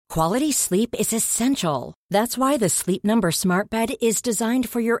Quality sleep is essential. That's why the Sleep Number Smart Bed is designed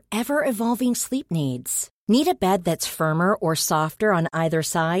for your ever-evolving sleep needs. Need a bed that's firmer or softer on either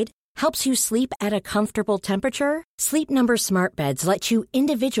side? Helps you sleep at a comfortable temperature? Sleep Number Smart Beds let you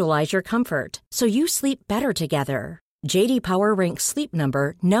individualize your comfort, so you sleep better together. J.D. Power ranks Sleep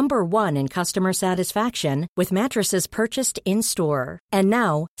Number number 1 in customer satisfaction with mattresses purchased in-store. And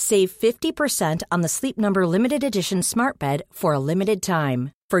now, save 50% on the Sleep Number Limited Edition Smart Bed for a limited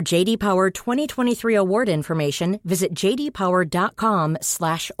time. For J.D. Power 2023 award information, visit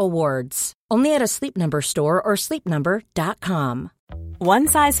jdpower.com/awards. Only at a Sleep Number store or sleepnumber.com. One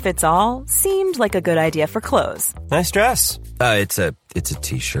size fits all seemed like a good idea for clothes. Nice dress. It's a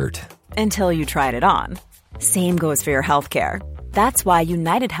t-shirt. Until you tried it on. Same goes for your healthcare. That's why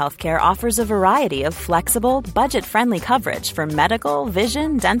United Healthcare offers a variety of flexible, budget-friendly coverage for medical,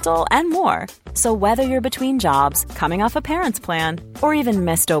 vision, dental, and more. So whether you're between jobs, coming off a parent's plan, or even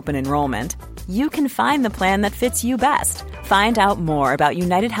missed open enrollment, you can find the plan that fits you best. Find out more about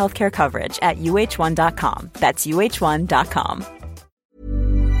United Healthcare coverage at uh1.com. That's uh1.com.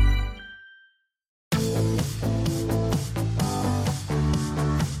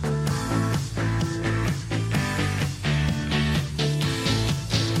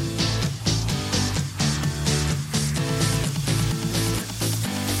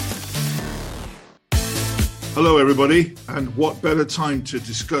 Hello everybody, and what better time to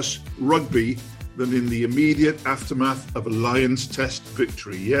discuss rugby than in the immediate aftermath of a Lions Test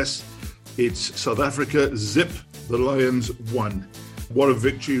victory. Yes, it's South Africa zip, the Lions won. What a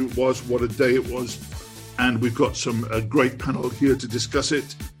victory it was, what a day it was, and we've got a great panel here to discuss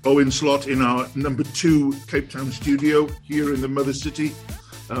it. Owen Slot in our number 2 Cape Town studio here in the Mother City,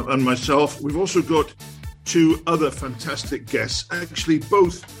 and myself. We've also got 2 other fantastic guests, actually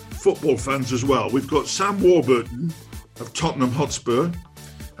both football fans as well. We've got Sam Warburton of Tottenham Hotspur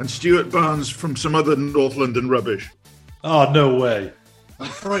and Stuart Barnes from some other North London rubbish. Oh, no way. I'm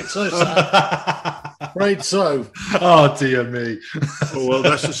afraid so, Sam. Afraid so. Oh, dear me. Oh, well,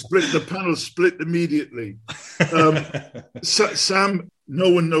 that's a split. The panel split immediately. Sam,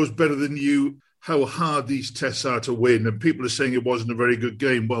 no one knows better than you how hard these tests are to win, and people are saying it wasn't a very good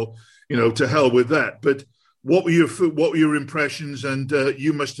game. Well, to hell with that. But what were your impressions? And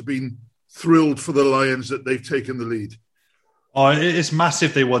you must have been thrilled for the Lions that they've taken the lead. Oh, it's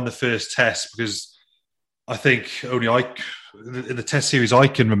massive they won the first test, because I think only in the test series I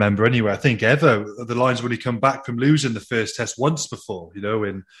can remember anyway, I think ever, the Lions really come back from losing the first test once before, in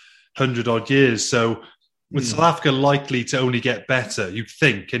 100 odd years. So with South Africa likely to only get better, you'd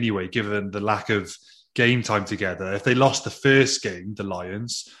think anyway, given the lack of game time together. If they lost the first game, the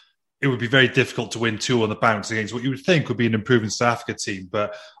Lions, it would be very difficult to win 2 on the bounce against what you would think would be an improving South Africa team.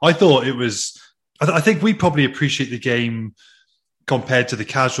 But I thought it was... I think we probably appreciate the game compared to the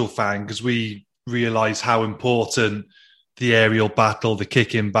casual fan, because we realise how important the aerial battle, the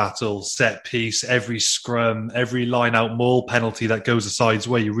kick-in battle, set piece, every scrum, every line-out maul penalty that goes a side's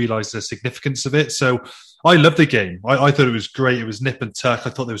way, you realise the significance of it. So I loved the game. I thought it was great. It was nip and tuck.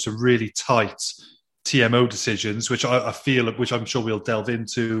 I thought there was some really tight TMO decisions, which I feel, which I'm sure we'll delve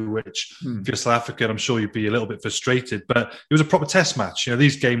into, which if you're South African, I'm sure you'd be a little bit frustrated. But it was a proper test match.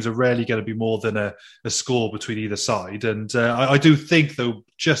 These games are rarely going to be more than a score between either side. And I do think, though,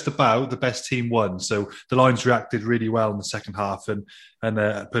 just about the best team won. So the Lions reacted really well in the second half and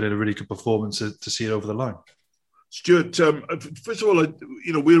put in a really good performance to see it over the line. Stuart, first of all,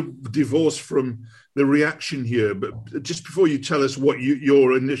 we're divorced from the reaction here, but just before you tell us what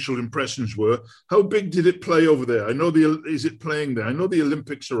your initial impressions were, how big did it play over there? Is it playing there? I know the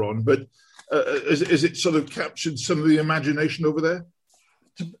Olympics are on, but is it sort of captured some of the imagination over there?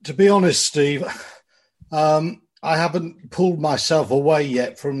 To be honest, Steve, I haven't pulled myself away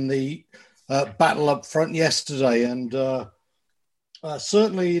yet from the battle up front yesterday, and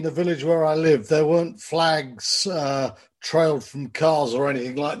certainly in the village where I live, there weren't flags trailed from cars or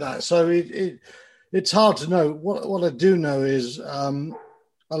anything like that. So it's hard to know. What I do know is a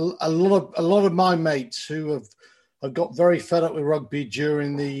lot of my mates who have got very fed up with rugby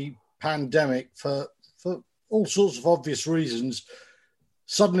during the pandemic for all sorts of obvious reasons.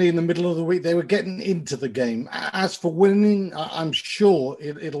 Suddenly, in the middle of the week, they were getting into the game. As for winning, I'm sure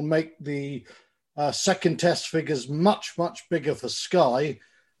it'll make the second test figures much, much bigger for Sky.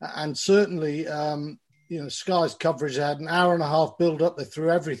 And certainly, Sky's coverage had an hour and a half build up. They threw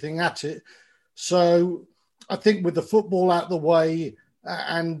everything at it. So I think with the football out the way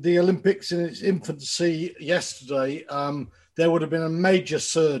and the Olympics in its infancy yesterday, there would have been a major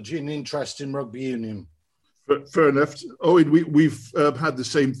surge in interest in rugby union. Fair enough. Owen, we've had the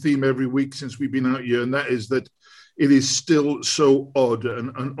same theme every week since we've been out here, and that is that it is still so odd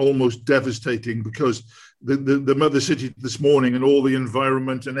and almost devastating, because the Mother City this morning and all the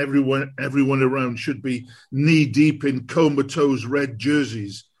environment and everyone around should be knee deep in comatose red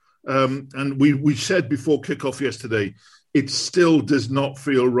jerseys. And we said before kickoff yesterday, it still does not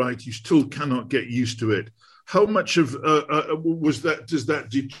feel right. You still cannot get used to it. How much of does that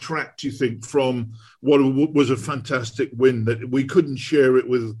detract, you think, from what was a fantastic win, that we couldn't share it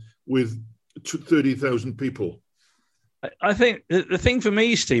with 30,000 people? I think the thing for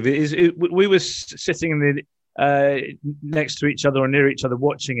me, Steve, is we were sitting in the next to each other or near each other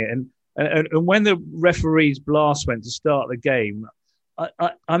watching it, and when the referee's blast went to start the game,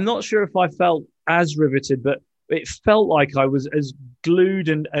 I'm not sure if I felt as riveted, but it felt like I was as glued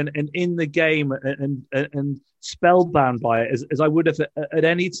and in the game and spellbound by it as I would have at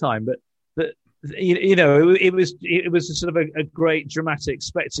any time. But you know, it was a sort of a great dramatic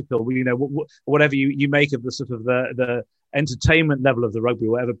spectacle. You know, whatever you make of the sort of the entertainment level of the rugby,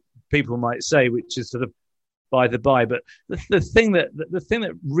 whatever people might say, which is sort of by the by. But the thing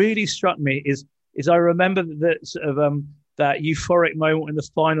that really struck me is I remember that sort of that euphoric moment when the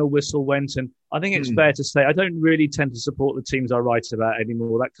final whistle went, and I think it's fair to say I don't really tend to support the teams I write about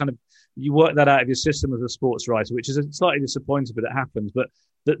anymore. That kind of, you work that out of your system as a sports writer, which is slightly disappointing, but it happens. But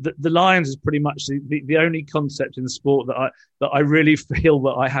the Lions is pretty much the only concept in sport that I really feel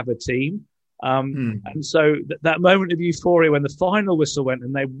that I have a team. And so that moment of euphoria when the final whistle went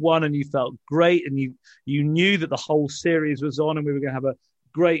and they won, and you felt great, and you knew that the whole series was on, and we were going to have a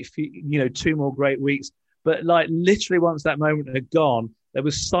great few, 2 more great weeks. But like literally once that moment had gone, there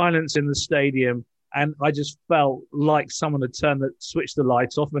was silence in the stadium, and I just felt like someone had switched the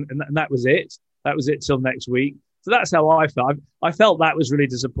lights off, and that was it. That was it till next week. So that's how I felt. I felt that was really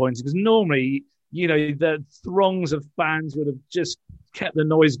disappointing, because normally, the throngs of fans would have just kept the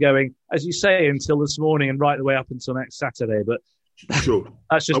noise going, as you say, until this morning and right the way up until next Saturday. But sure,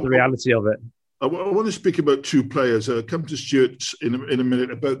 that's just the reality of it. I want to speak about 2 players. I'll come to Stuart in a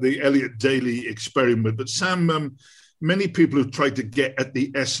minute about the Elliot Daly experiment. But Sam, many people have tried to get at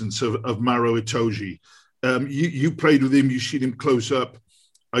the essence of Maro Itoje. You played with him. You seen him close up.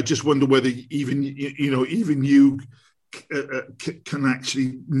 I just wonder whether even you can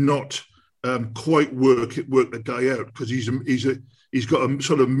actually not quite work the guy out, because he's got a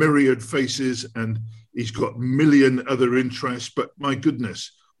sort of myriad faces and he's got a million other interests. But my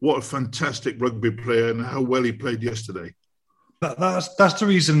goodness, what a fantastic rugby player, and how well he played yesterday. That's the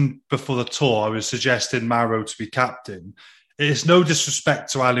reason before the tour I was suggesting Maro to be captain. It's no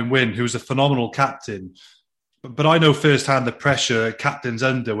disrespect to Alan Wynne, who's a phenomenal captain, but I know firsthand the pressure captain's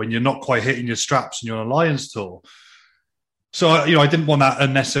under when you're not quite hitting your straps and you're on a Lions tour. So, I didn't want that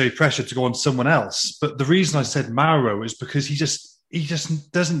unnecessary pressure to go on someone else. But the reason I said Maro is because he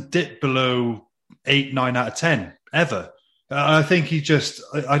just doesn't dip below 8, 9 out of 10 ever. I think he just,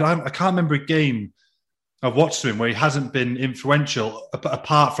 I can't remember a game I've watched him where he hasn't been influential,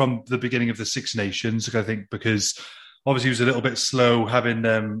 apart from the beginning of the Six Nations, I think, because obviously he was a little bit slow, having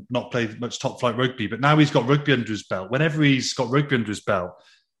not played much top flight rugby, but now he's got rugby under his belt. Whenever he's got rugby under his belt,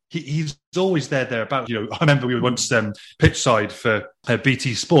 he's always thereabouts. I remember we were once pitchside for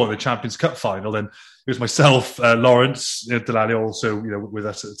BT Sport, the Champions Cup final, and it was myself, Lawrence Delali, also with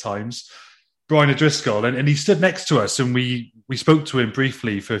us at the times, Brian O'Driscoll, and he stood next to us, and we spoke to him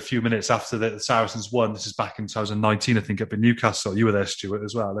briefly for a few minutes after the Saracens won. This is back in 2019, I think, up in Newcastle. You were there, Stuart,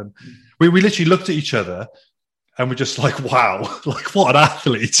 as well. And we literally looked at each other and we're just like, wow, like what an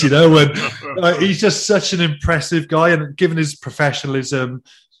athlete, And he's just such an impressive guy. And given his professionalism,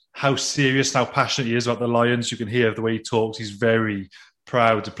 how serious and how passionate he is about the Lions, you can hear the way he talks. He's very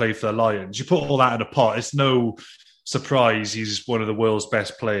proud to play for the Lions. You put all that in a pot, it's no surprise he's one of the world's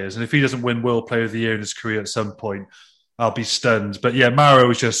best players. And if he doesn't win World Player of the Year in his career at some point, I'll be stunned. But yeah, Maro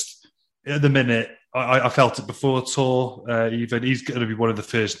is just, at the minute, I felt it before tour, even. He's going to be one of the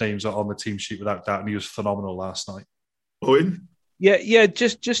first names on the team sheet without doubt, and he was phenomenal last night. Owen? Yeah,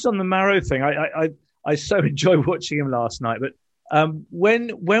 just on the Maro thing, I so enjoyed watching him last night. But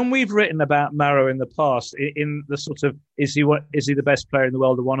when we've written about Maro in the past, in the sort of, is he the best player in the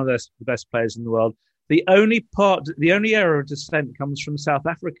world or one of the best players in the world, the only error of descent comes from South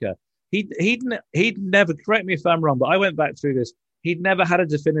Africa. He'd never, correct me if I'm wrong, but I went back through this. He'd never had a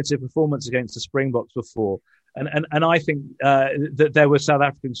definitive performance against the Springboks before, and I think that there were South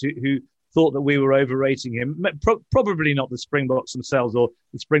Africans who thought that we were overrating him. Probably not the Springboks themselves or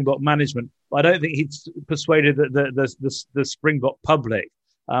the Springbok management, but I don't think he'd persuaded the Springbok public.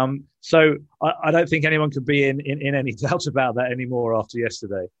 So I don't think anyone could be in any doubt about that anymore after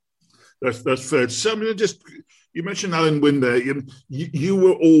yesterday. That's fair. So, you mentioned Alan Wynne there. You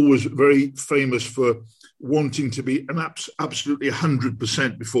were always very famous for wanting to be absolutely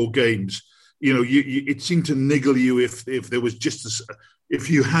 100% before games. You know, it seemed to niggle you if there was if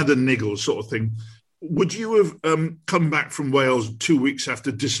you had a niggle sort of thing. Would you have come back from Wales 2 weeks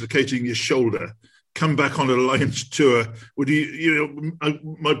after dislocating your shoulder, come back on a Lions tour? Would you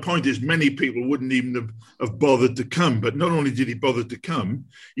my point is many people wouldn't even have bothered to come, but not only did he bother to come,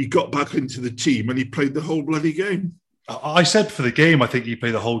 he got back into the team and he played the whole bloody game. I said for the game, I think he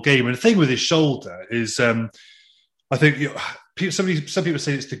played the whole game. And the thing with his shoulder is, I think some people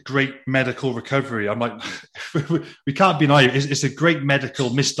say it's the great medical recovery. I'm like, we can't be naive. It's a great medical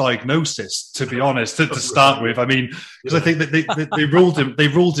misdiagnosis, to be honest, to start with. I mean, because I think that they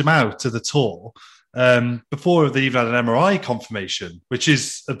ruled him out of the tour before they even had an MRI confirmation, which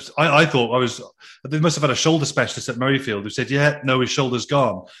is, I thought they must have had a shoulder specialist at Murrayfield who said, yeah, no, his shoulder's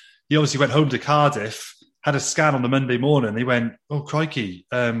gone. He obviously went home to Cardiff, had a scan on the Monday morning. He went, oh, crikey,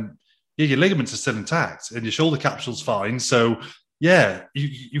 your ligaments are still intact and your shoulder capsule's fine. So, yeah,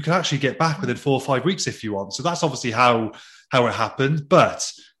 you can actually get back within 4 or 5 weeks if you want. So that's obviously how it happened.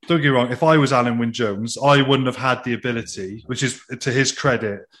 But don't get me wrong, if I was Alun Wyn Jones, I wouldn't have had the ability, which is to his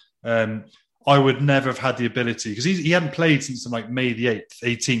credit. I would never have had the ability because he hadn't played since like May the 8th,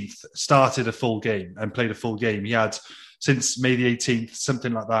 18th, started a full game and played a full game. He had since May the 18th,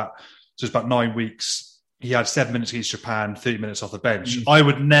 something like that. So it's about 9 weeks. He had 7 minutes against Japan, 30 minutes off the bench. I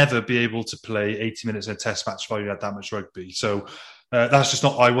would never be able to play 80 minutes in a test match if I had that much rugby. So that's just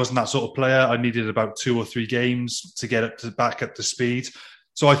not, I wasn't that sort of player. I needed about 2 or 3 games to get back up to speed.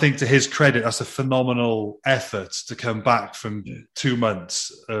 So I think to his credit, that's a phenomenal effort to come back from 2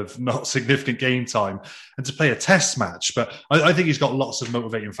 months of not significant game time and to play a test match. But I think he's got lots of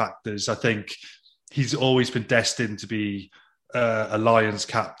motivating factors. I think he's always been destined to be a Lions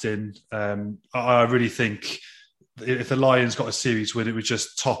captain. I really think if the Lions got a series win, it would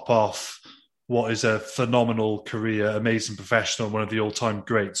just top off what is a phenomenal career, amazing professional, one of the all-time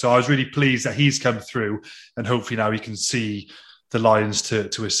greats. So I was really pleased that he's come through and hopefully now he can see the Lions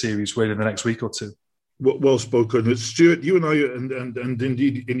to a series win in the next week or two. Well spoken. Stuart, you and I, and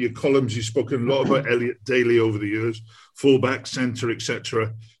indeed in your columns, you've spoken a lot about Elliot Daly over the years, fullback, centre,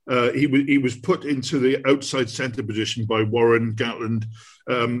 etc. He was put into the outside centre position by Warren Gatland.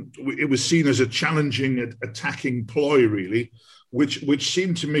 It was seen as a challenging, attacking ploy, really, which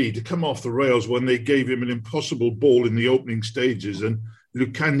seemed to me to come off the rails when they gave him an impossible ball in the opening stages, and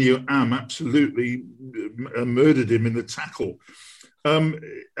Lukhanyo Am absolutely murdered him in the tackle. And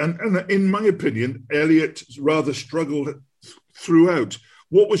in my opinion, Elliot rather struggled throughout.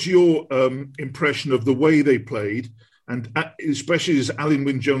 What was your impression of the way they played? And especially as Alun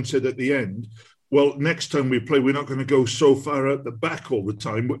Wyn Jones said at the end, well, next time we play, we're not going to go so far out the back all the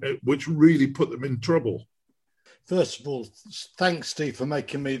time, which really put them in trouble. First of all, thanks, Steve, for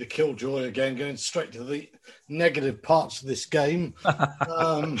making me the killjoy again, going straight to the negative parts of this game.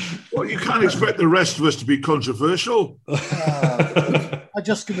 Well, you can't expect the rest of us to be controversial. I'm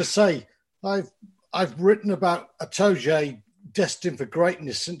just going to say, I've written about Itoje destined for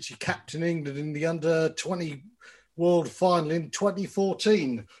greatness since he captained England in the under-20 World Final in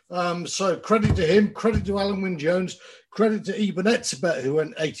 2014. So credit to him, credit to Alun Wyn Jones, credit to Eben Etzebeth, who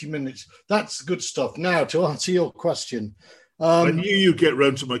went 80 minutes. That's good stuff. Now, to answer your question. I knew you'd get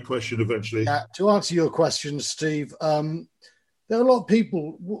round to my question eventually. Yeah, to answer your question, Steve, there are a lot of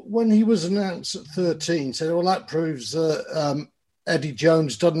people, when he was announced at 13, said, well, that proves that Eddie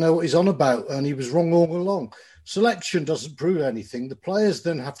Jones doesn't know what he's on about, and he was wrong all along. Selection doesn't prove anything. The players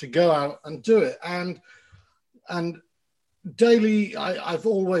then have to go out and do it. And Daly, I've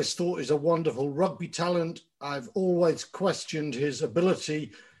always thought is a wonderful rugby talent. I've always questioned his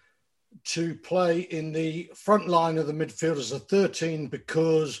ability to play in the front line of the midfield as a 13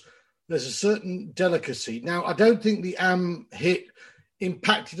 because there's a certain delicacy. Now, I don't think the Am hit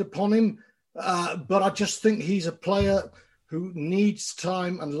impacted upon him, but I just think he's a player who needs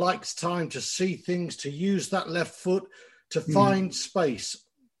time and likes time to see things, to use that left foot, to find space.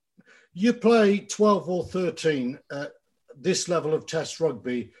 You play 12 or 13 at this level of Test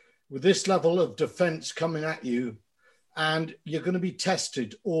rugby with this level of defence coming at you, and you're going to be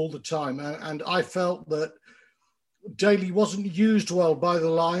tested all the time. And I felt that Daly wasn't used well by the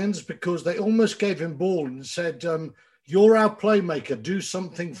Lions because they almost gave him ball and said, you're our playmaker, do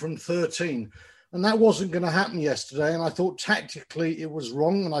something from 13. And that wasn't going to happen yesterday. And I thought tactically it was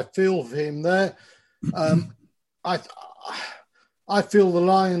wrong, and I feel for him there. I feel the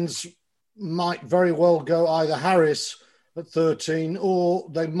Lions might very well go either Harris at 13 or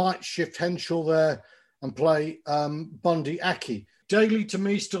they might shift Henschel there and play Bundy Aki. Daly, to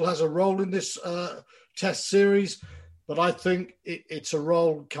me, still has a role in this Test series, but I think it's a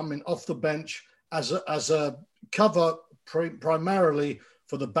role coming off the bench as a cover primarily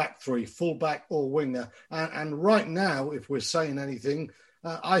for the back three, fullback or winger. And right now, if we're saying anything,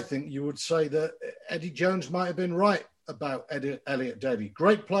 I think you would say that Eddie Jones might have been right about Elliot Daly.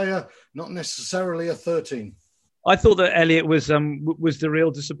 Great player, not necessarily a 13. I thought that Elliot was the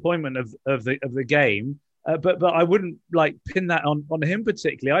real disappointment of the game, but I wouldn't pin that on him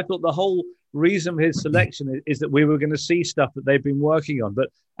particularly. I thought the whole reason for his selection is that we were going to see stuff that they've been working on. But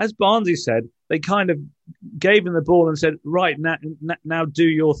as Barnsley said, they kind of gave him the ball and said, "Right, now do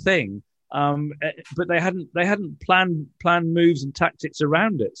your thing." But they hadn't planned moves and tactics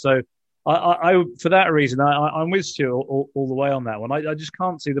around it. So I for that reason, I'm with Stu all the way on that one. I just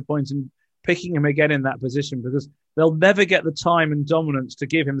can't see the point in picking him again in that position because they'll never get the time and dominance to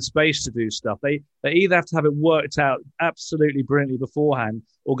give him space to do stuff. They either have to have it worked out absolutely brilliantly beforehand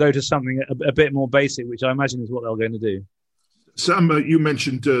or go to something a bit more basic, which I imagine is what they're going to do. Sam, you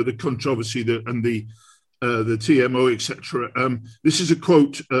mentioned the controversy and the TMO, etc. This is a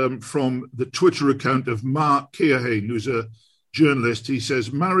quote from the Twitter account of Mark Keohane, who's a journalist. He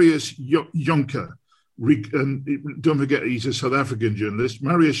says, Marius Jonker, and don't forget he's a South African journalist,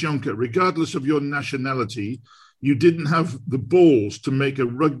 Marius Jonker, regardless of your nationality, you didn't have the balls to make a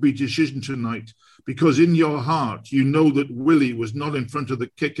rugby decision tonight because in your heart you know that Willie was not in front of the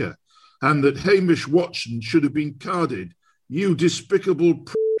kicker and that Hamish Watson should have been carded. You despicable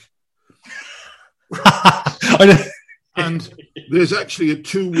prick. And there's actually a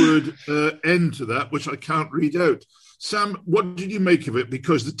 2-word end to that, which I can't read out. Sam, what did you make of it?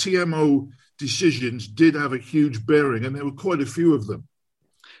 Because the TMO decisions did have a huge bearing, and there were quite a few of them.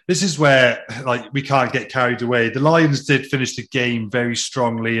 This is where we can't get carried away. The Lions did finish the game very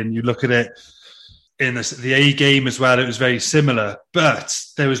strongly, and you look at it in the A game as well, it was very similar. But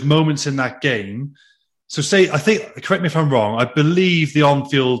there was moments in that game. So correct me if I'm wrong, I believe the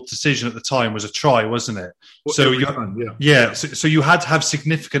on-field decision at the time was a try, wasn't it? Well, so you had to have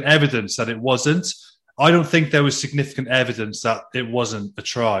significant evidence that it wasn't. I don't think there was significant evidence that it wasn't a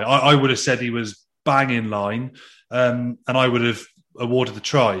try. I would have said he was bang in line, and I would have awarded the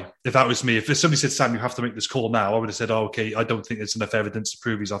try if that was me. If somebody said, Sam, you have to make this call now, I would have said, oh, okay, I don't think there's enough evidence to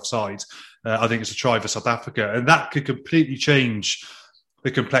prove he's offside. I think it's a try for South Africa. And that could completely change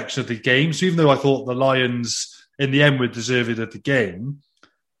the complexion of the game. So even though I thought the Lions in the end were deserving of the game,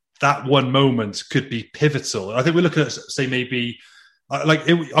 that one moment could be pivotal. I think we're looking at, say, maybe...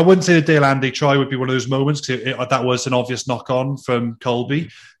 I wouldn't say the Dale Andy try would be one of those moments because that was an obvious knock-on from Colby.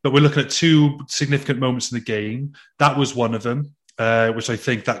 But we're looking at two significant moments in the game. That was one of them, which I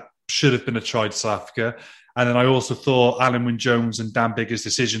think that should have been a try to South Africa. And then I also thought Alan Wynne-Jones and Dan Biggar's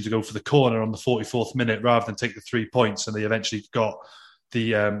decision to go for the corner on the 44th minute rather than take the 3 points, and they eventually got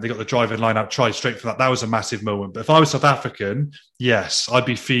the driving line-out try straight for that. That was a massive moment. But if I was South African, yes, I'd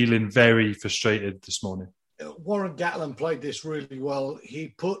be feeling very frustrated this morning. Warren Gatland played this really well. He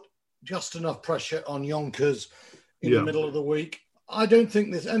put just enough pressure on Yonkers in the middle of the week. I don't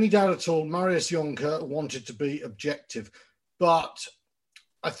think there's any doubt at all Marius Jonker wanted to be objective. But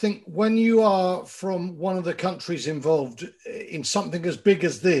I think when you are from one of the countries involved in something as big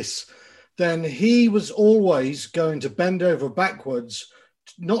as this, then he was always going to bend over backwards,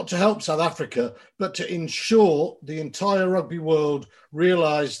 not to help South Africa, but to ensure the entire rugby world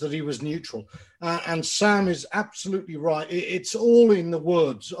realised that he was neutral. And Sam is absolutely right. It's all in the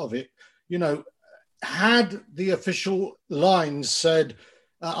words of it. You know, had the official lines said,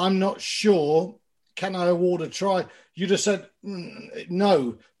 I'm not sure, can I award a try? You'd have said,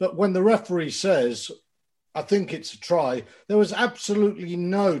 no. But when the referee says, I think it's a try, there was absolutely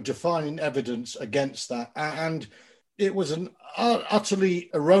no defining evidence against that. And it was an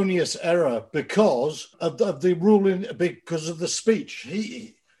utterly erroneous error because of the ruling, because of the speech.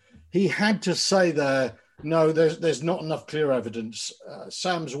 He had to say there, no, there's not enough clear evidence.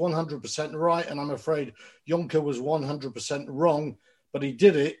 Sam's 100% right, and I'm afraid Jonker was 100% wrong, but he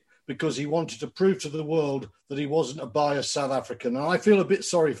did it because he wanted to prove to the world that he wasn't a biased South African, and I feel a bit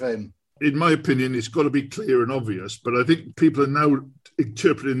sorry for him. In my opinion, it's got to be clear and obvious, but I think people are now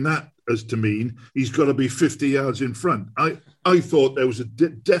interpreting that as to mean he's got to be 50 yards in front. I thought there was a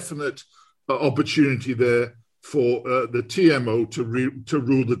definite opportunity there for the TMO to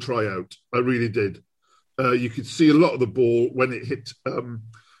rule the try out. I really did. You could see a lot of the ball when it hit,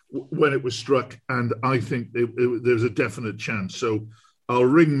 when it was struck, and I think there's a definite chance. So I'll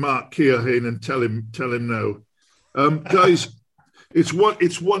ring Mark Keohane and tell him no. Guys, it's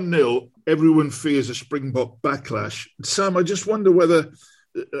 1-0. Everyone fears a Springbok backlash. Sam, I just wonder whether,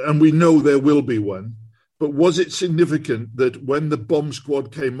 and we know there will be one, but was it significant that when the bomb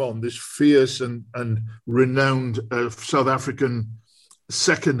squad came on, this fierce and renowned South African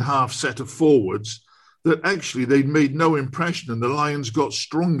second half set of forwards that actually they'd made no impression and the Lions got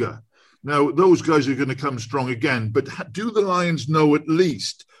stronger. Now, those guys are going to come strong again, but do the Lions know at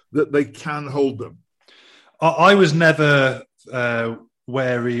least that they can hold them? I was never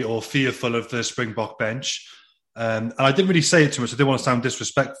wary or fearful of the Springbok bench. And I didn't really say it too much. I didn't want to sound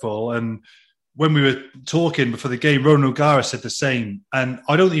disrespectful. And when we were talking before the game, Ronan O'Gara said the same. And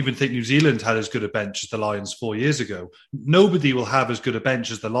I don't even think New Zealand had as good a bench as the Lions 4 years ago. Nobody will have as good a bench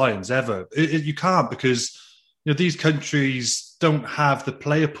as the Lions ever. You can't, because these countries don't have the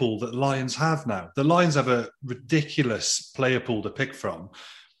player pool that the Lions have now. The Lions have a ridiculous player pool to pick from.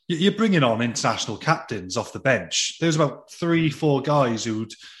 You're bringing on international captains off the bench. There's about three guys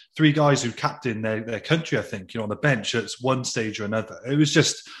who'd captain their country, I think, on the bench at one stage or another. It was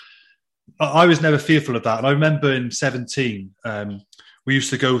just, I was never fearful of that. And I remember in 2017, we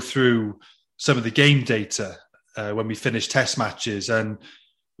used to go through some of the game data when we finished test matches. And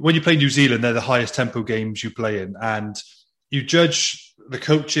when you play New Zealand, they're the highest tempo games you play in. And you judge, the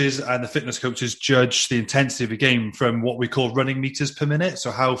coaches and the fitness coaches judge the intensity of a game from what we call running meters per minute.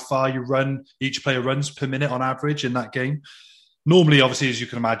 So how far you run, each player runs per minute on average in that game. Normally, obviously, as you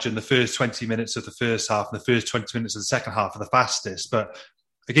can imagine, the first 20 minutes of the first half and the first 20 minutes of the second half are the fastest. But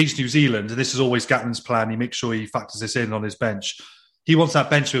against New Zealand, and this is always Gatland's plan, he makes sure he factors this in on his bench. He wants that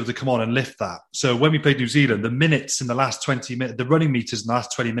bench to be able to come on and lift that. So when we played New Zealand, the minutes in the last 20 minutes, the running meters in the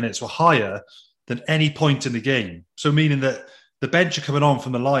last 20 minutes were higher than any point in the game. So meaning that the bench are coming on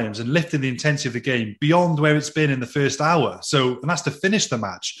from the Lions and lifting the intensity of the game beyond where it's been in the first hour. So, and that's to finish the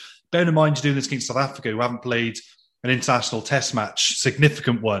match. Bear in mind, you're doing this against South Africa, who haven't played an international test match,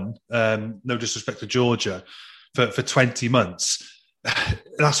 significant one, no disrespect to Georgia, for 20 months.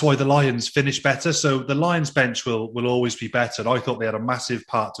 That's why the Lions finish better. So the Lions bench will always be better. And I thought they had a massive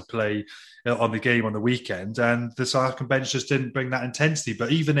part to play on the game on the weekend. And the South African bench just didn't bring that intensity.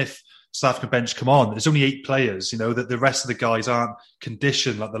 But even if South African bench come on, there's only 8 players, that the rest of the guys aren't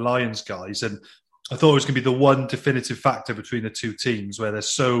conditioned like the Lions guys. And I thought it was going to be the one definitive factor between the two teams where they're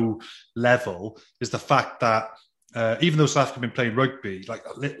so level is the fact that even though South Africa have been playing rugby, like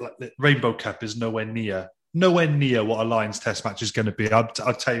Rainbow Cup is nowhere near what a Lions test match is going to be. I'll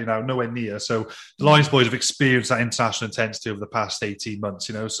tell you now, nowhere near. So the Lions boys have experienced that international intensity over the past 18 months,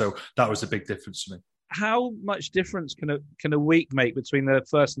 so that was a big difference for me. How much difference can a week make between the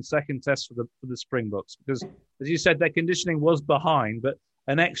first and second test for the Springboks? Because, as you said, their conditioning was behind, but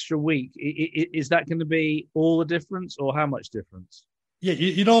an extra week, is that going to be all the difference, or how much difference? Yeah,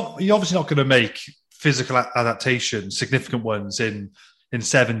 you're obviously not going to make physical adaptations, significant ones in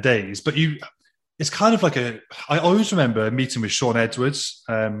 7 days, but it's kind of like I always remember a meeting with Sean Edwards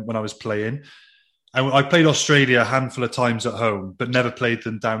when I was playing. And I played Australia a handful of times at home, but never played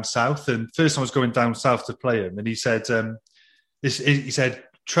them down south. And first time I was going down south to play him, and he said,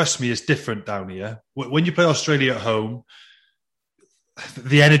 "Trust me, it's different down here. When you play Australia at home,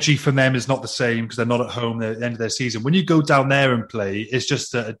 the energy from them is not the same because they're not at home at the end of their season. When you go down there and play, it's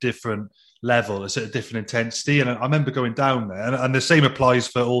just at a different level. It's at a different intensity." And I remember going down there, and the same applies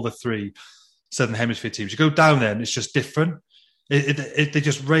for all the 3 Southern Hemisphere teams. You go down there and it's just different. They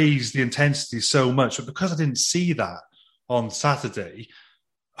just raise the intensity so much. But because I didn't see that on Saturday,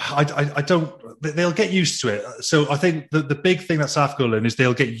 I don't. They'll get used to it. So I think the big thing that South Africa will learn is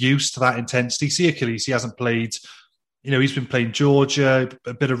they'll get used to that intensity. See Achilles, he hasn't played. He's been playing Georgia,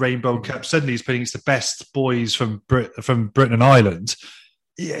 a bit of Rainbow Cup. Suddenly he's playing against the best boys from Britain and Ireland.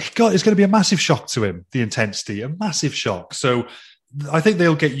 Yeah, it's going to be a massive shock to him, the intensity, a massive shock. So I think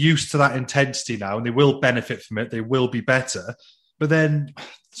they'll get used to that intensity now, and they will benefit from it. They will be better. But then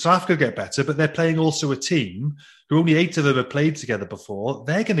South Africa get better, but they're playing also a team who only 8 of them have played together before.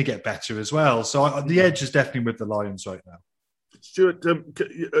 They're going to get better as well. So the edge is definitely with the Lions right now. Stuart,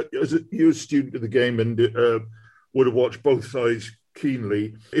 you're a student of the game and would have watched both sides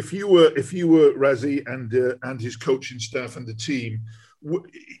keenly. If you were Rassie and his coaching staff and the team,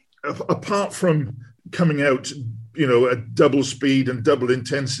 apart from coming out, at double speed and double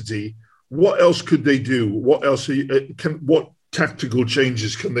intensity, what else could they do? What else what tactical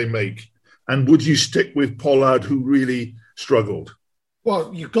changes can they make? And would you stick with Pollard, who really struggled?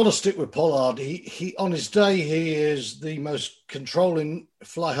 Well, you've got to stick with Pollard. He on his day, he is the most controlling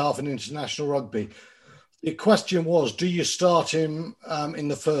fly half in international rugby. The question was, do you start him in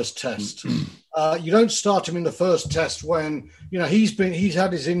the first test? You don't start him in the first test when, he's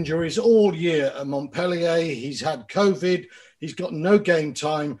had his injuries all year at Montpellier. He's had COVID. He's got no game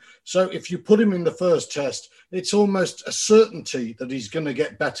time. So if you put him in the first test, it's almost a certainty that he's going to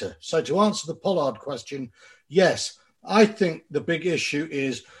get better. So to answer the Pollard question, yes, I think the big issue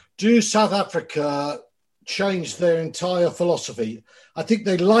is, do South Africa changed their entire philosophy. I think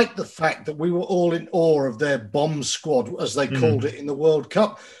they liked the fact that we were all in awe of their bomb squad, as they called it in the World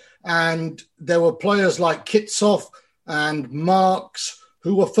Cup. And there were players like Kitshoff and Marks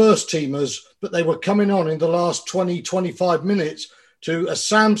who were first teamers, but they were coming on in the last 20, 25 minutes to, as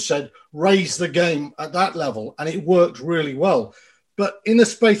Sam said, raise the game at that level. And it worked really well. But in the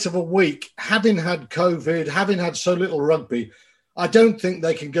space of a week, having had COVID, having had so little rugby, I don't think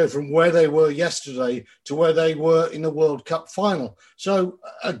they can go from where they were yesterday to where they were in the World Cup final. So,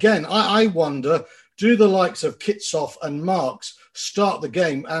 again, I wonder, do the likes of Kitshoff and Marks start the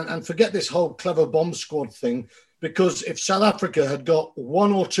game and forget this whole clever bomb squad thing? Because if South Africa had got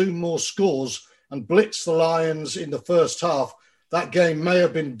one or two more scores and blitzed the Lions in the first half, that game may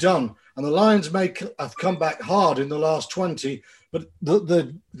have been done. And the Lions may have come back hard in the last 20, but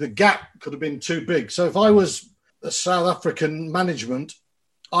the gap could have been too big. So if I was a South African management,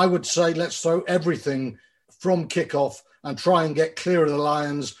 I would say let's throw everything from kickoff and try and get clear of the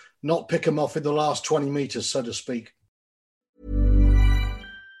Lions, not pick them off in the last 20 metres, so to speak.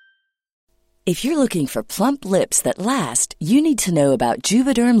 If you're looking for plump lips that last, you need to know about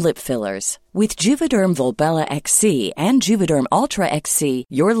Juvederm lip fillers. With Juvederm Volbella XC and Juvederm Ultra XC,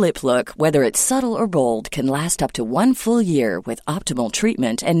 your lip look, whether it's subtle or bold, can last up to 1 full year with optimal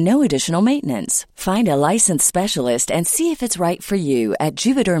treatment and no additional maintenance. Find a licensed specialist and see if it's right for you at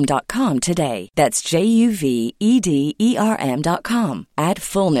Juvederm.com today. That's JUVEDERM.com. Add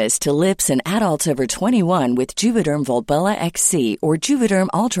fullness to lips in adults over 21 with Juvederm Volbella XC or Juvederm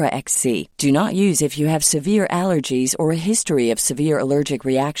Ultra XC. Do not use if you have severe allergies or a history of severe allergic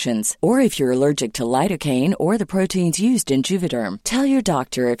reactions, or if you're allergic to lidocaine or the proteins used in Juvederm. Tell your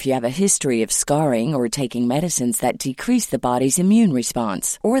doctor if you have a history of scarring or taking medicines that decrease the body's immune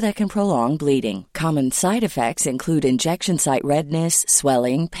response or that can prolong bleeding. Common side effects include injection site redness,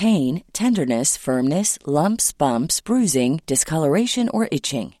 swelling, pain, tenderness, firmness, lumps, bumps, bruising, discoloration, or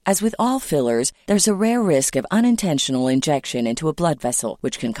itching. As with all fillers, there's a rare risk of unintentional injection into a blood vessel,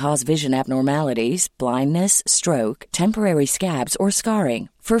 which can cause vision abnormalities, blindness, stroke, temporary scabs, or scarring.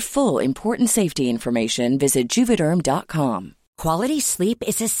 For full, important safety information, visit Juvederm.com. Quality sleep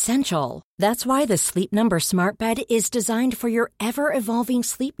is essential. That's why the Sleep Number Smart Bed is designed for your ever-evolving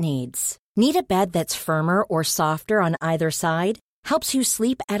sleep needs. Need a bed that's firmer or softer on either side? Helps you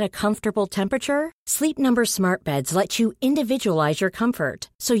sleep at a comfortable temperature? Sleep Number Smart Beds let you individualize your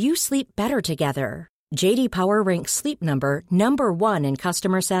comfort, so you sleep better together. J.D. Power ranks Sleep Number number 1 in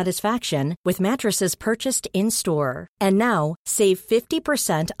customer satisfaction with mattresses purchased in-store. And now, save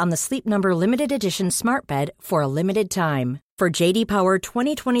 50% on the Sleep Number Limited Edition Smart Bed for a limited time. For J.D. Power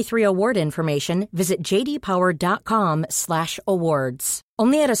 2023 award information, visit jdpower.com/awards.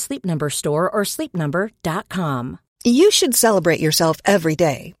 Only at a Sleep Number store or sleepnumber.com. You should celebrate yourself every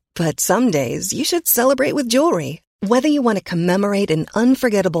day, but some days you should celebrate with jewelry. Whether you want to commemorate an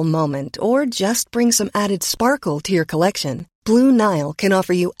unforgettable moment or just bring some added sparkle to your collection, Blue Nile can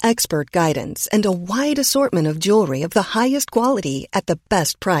offer you expert guidance and a wide assortment of jewelry of the highest quality at the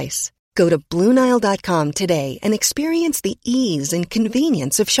best price. Go to BlueNile.com today and experience the ease and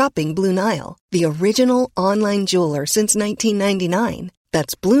convenience of shopping Blue Nile, the original online jeweler since 1999.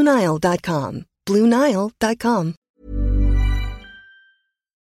 That's BlueNile.com. BlueNile.com.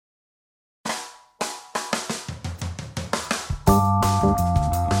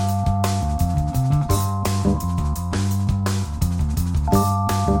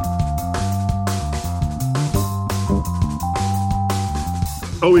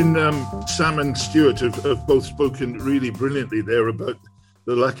 Owen, Sam and Stuart have both spoken really brilliantly there about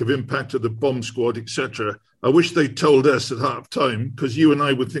the lack of impact of the bomb squad, etc. I wish they told us at half time, because you and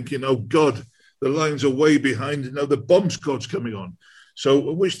I were thinking, oh God, the Lions are way behind and now the bomb squad's coming on. So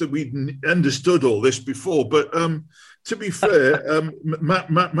I wish that we'd understood all this before. But to be fair,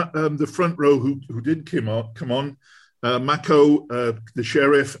 the front row who did come on, Mako, the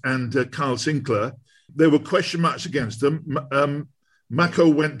Sheriff, and Carl Sinclair, there were question marks against them. Mako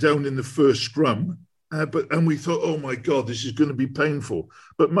went down in the first scrum, and we thought, oh my God, this is going to be painful.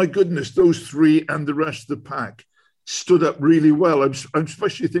 But my goodness, those three and the rest of the pack stood up really well. I'm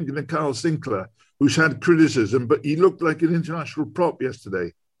especially thinking of Carl Sinclair, who's had criticism, but he looked like an international prop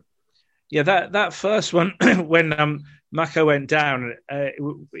yesterday. Yeah, that first one, when Mako went down,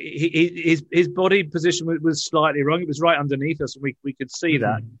 his body position was slightly wrong. It was right underneath us, and we could see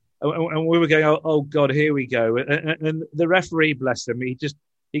that. And we were going, oh God, here we go. And the referee, bless him,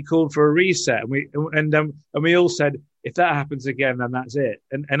 he called for a reset, and we all said, if that happens again, then that's it.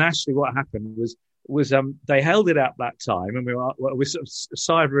 And actually, what happened was they held it up that time, and we sort of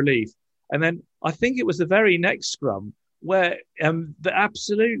sigh of relief. And then I think it was the very next scrum where that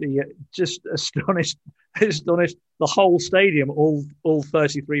absolutely just astonished astonished the whole stadium, all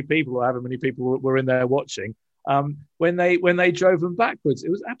 33 people, or however many people were in there watching, when they drove them backwards.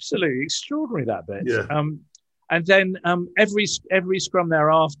 It was absolutely extraordinary, that bit. Yeah. And then every scrum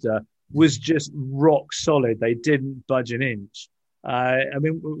thereafter was just rock solid. They didn't budge an inch. I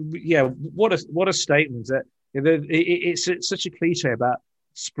mean, yeah, what a statement! That it's such a cliche about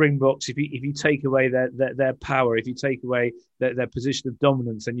Springboks. If you take away their power, if you take away their position of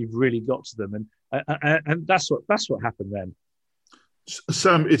dominance, then you've really got to them. And that's what happened then.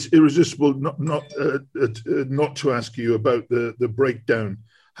 Sam, it's irresistible not to ask you about the breakdown.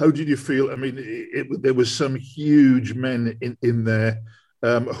 How did you feel? I mean, there was some huge men in there.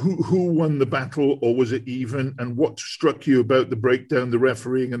 Who won the battle, or was it even? And what struck you about the breakdown, the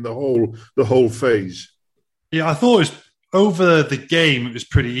refereeing, and the whole phase? Yeah, I thought it was, over the game, it was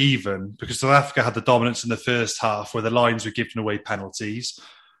pretty even, because South Africa had the dominance in the first half, where the Lions were giving away penalties.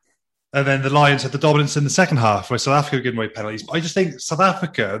 And then the Lions had the dominance in the second half, where South Africa were giving away penalties. But I just think South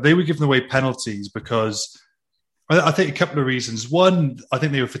Africa, they were giving away penalties because I think a couple of reasons. One, I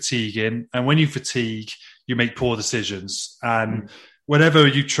think they were fatiguing. And when you fatigue, you make poor decisions. And whenever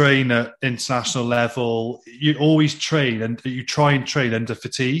you train at international level, you always train and you try and train under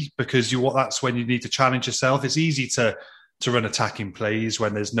fatigue, because that's when you need to challenge yourself. It's easy to run attacking plays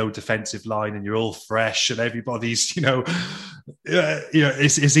when there's no defensive line and you're all fresh and everybody's,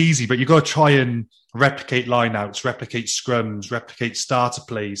 it's easy, but you've got to try and replicate lineouts, replicate scrums, replicate starter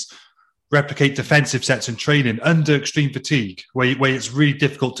plays, replicate defensive sets and training under extreme fatigue, where it's really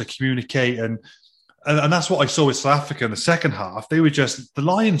difficult to communicate. And that's what I saw with South Africa in the second half. The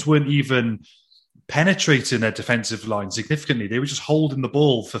Lions weren't even penetrating their defensive line significantly. They were just holding the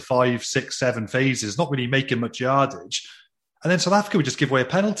ball for 5, 6, 7 phases, not really making much yardage. And then South Africa would just give away a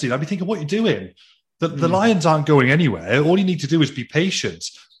penalty. And I'd be thinking, what are you doing? The Lions aren't going anywhere. All you need to do is be patient.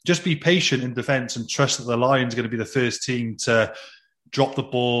 Just be patient in defence and trust that the Lions are going to be the first team to drop the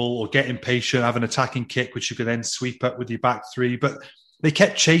ball or get impatient, have an attacking kick, which you can then sweep up with your back three. But they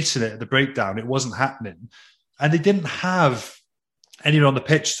kept chasing it at the breakdown. It wasn't happening. And they didn't have anyone on the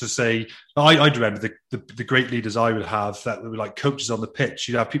pitch to say, I'd remember the great leaders I would have that were like coaches on the pitch.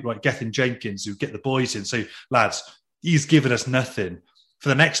 You'd have people like Gethin Jenkins who get the boys in, say, lads, he's given us nothing. For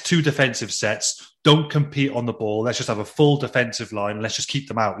the next 2 defensive sets, don't compete on the ball. Let's just have a full defensive line. Let's just keep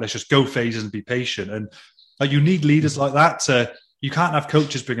them out. Let's just go phases and be patient. And you need leaders like that. You can't have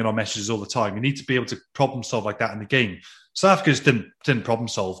coaches bringing on messages all the time. You need to be able to problem solve like that in the game. South Africa just didn't problem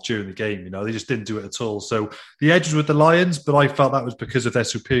solve during the game. They just didn't do it at all. So the edge was with the Lions, but I felt that was because of their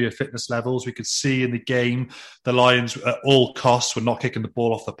superior fitness levels. We could see in the game the Lions at all costs were not kicking the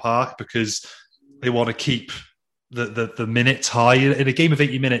ball off the park because they want to keep the minutes high. In a game of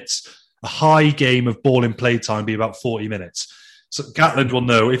 80 minutes, a high game of ball in play time would be about 40 minutes. So Gatland will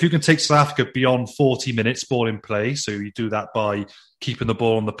know, if you can take South Africa beyond 40 minutes ball in play, so you do that by keeping the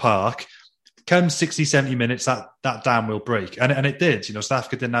ball on the park, come 60, 70 minutes, that dam will break. And it did. South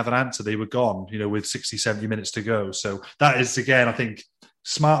Africa didn't have an answer. They were gone, with 60, 70 minutes to go. So that is, again, I think,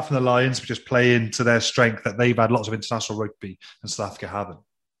 smart from the Lions, but just play into their strength that they've had lots of international rugby and South Africa haven't.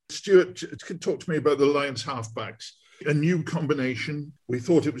 Stuart, talk to me about the Lions halfbacks. A new combination. We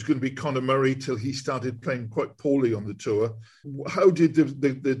thought it was going to be Conor Murray till he started playing quite poorly on the tour. How did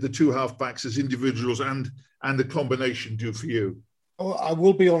the 2 halfbacks as individuals and the combination do for you? Oh, I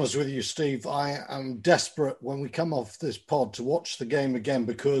will be honest with you, Steve. I am desperate when we come off this pod to watch the game again,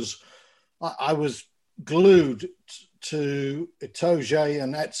 because I was glued to Itoje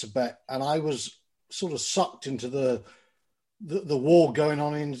and Etzebeth, and I was sort of sucked into the war going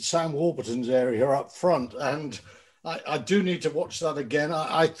on in Sam Warburton's area up front. And I do need to watch that again.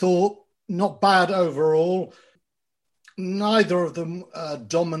 I thought not bad overall. Neither of them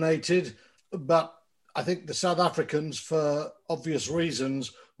dominated, but I think the South Africans, for obvious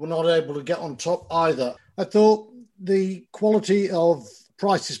reasons, were not able to get on top either. I thought the quality of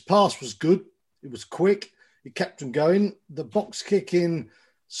Price's pass was good. It was quick. It kept them going. The box kicking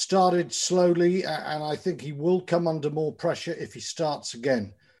started slowly, and I think he will come under more pressure if he starts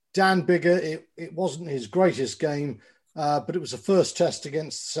again. Dan Biggar, it wasn't his greatest game, but it was the first test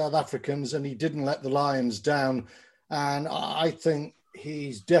against the South Africans, and he didn't let the Lions down. And I think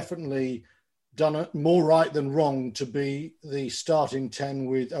he's definitely done it more right than wrong to be the starting 10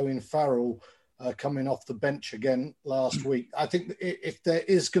 with Owen Farrell coming off the bench again last week. I think if there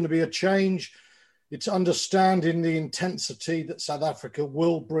is going to be a change, it's understanding the intensity that South Africa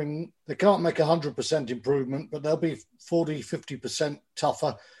will bring. They can't make 100% improvement, but they'll be 40, 50%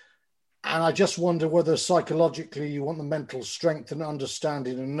 tougher. And I just wonder whether psychologically you want the mental strength and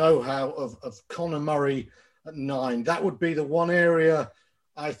understanding and know-how of Conor Murray at 9. That would be the one area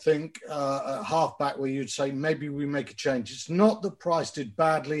I think, at halfback where you'd say maybe we make a change. It's not that Price did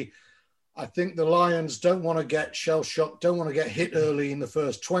badly. I think the Lions don't want to get shell-shocked, don't want to get hit early in the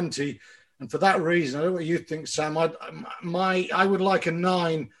first 20. And for that reason, I don't know what you think, Sam, I would like a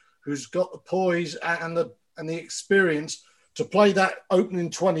 9 who's got the poise and the experience to play that opening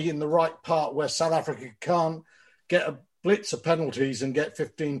 20 in the right part where South Africa can't get a blitz of penalties and get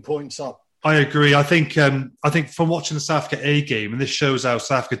 15 points up. I agree. I think from watching the South Africa A game, and this shows how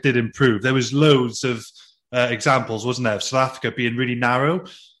South Africa did improve, there was loads of examples, wasn't there, of South Africa being really narrow.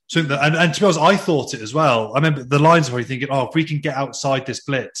 So, and to be honest, I thought it as well. I remember the Lions were thinking, if we can get outside this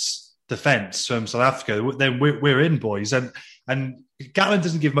blitz defence from South Africa, then we're in, boys. And Gatland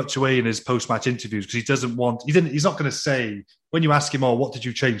doesn't give much away in his post-match interviews because he's not going to say, when you ask him, what did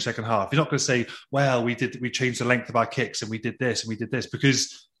you change second half? He's not going to say, well, we changed the length of our kicks and we did this,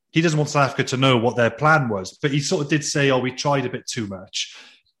 because he doesn't want South Africa to know what their plan was. But he sort of did say, we tried a bit too much.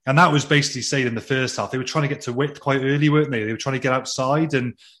 And that was basically said in the first half. They were trying to get to width quite early, weren't they? They were trying to get outside,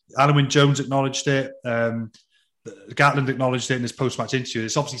 and Alan Wynne-Jones acknowledged it. Gatland acknowledged it in his post-match interview.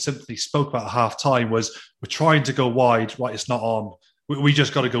 It's obviously something he spoke about at half-time was, we're trying to go wide, right, it's not on. We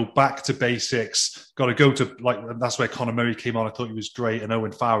just got to go back to basics, got to go to, that's where Conor Murray came on. I thought he was great, and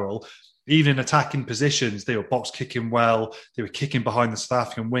Owen Farrell. Even in attacking positions, they were box kicking well. They were kicking behind the South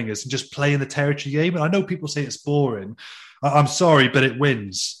African wingers and just playing the territory game. And I know people say it's boring. I'm sorry, but it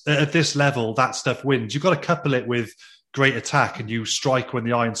wins. At this level, that stuff wins. You've got to couple it with great attack and you strike when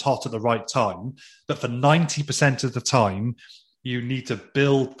the iron's hot at the right time. But for 90% of the time, you need to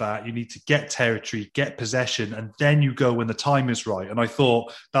build that. You need to get territory, get possession, and then you go when the time is right. And I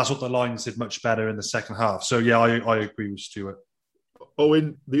thought that's what the Lions did much better in the second half. So, yeah, I agree with Stuart.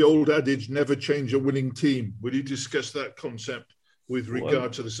 Owen, the old adage, never change a winning team. Would you discuss that concept with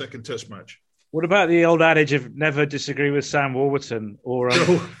regard to the second test match? What about the old adage of never disagree with Sam Warburton? Or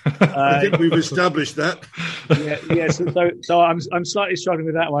I think we've established that. Yes. So I'm slightly struggling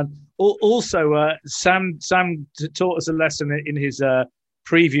with that one. Also, Sam taught us a lesson in his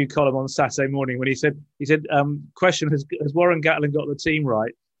preview column on Saturday morning when he said, question, has Warren Gatland got the team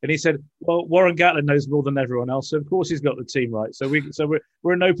right? And he said, well, Warren Gatland knows more than everyone else, so of course he's got the team right. So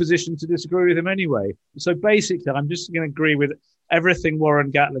we're in no position to disagree with him anyway. So basically, I'm just going to agree with everything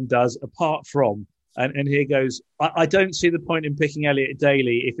Warren Gatland does, apart from, and here goes, I don't see the point in picking Elliot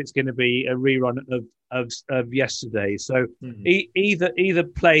Daly if it's going to be a rerun of yesterday. So either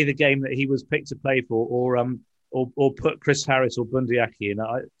play the game that he was picked to play for, or put Chris Harris or Bundyaki in.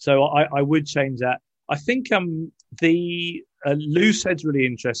 I would change that. I think the loose head's really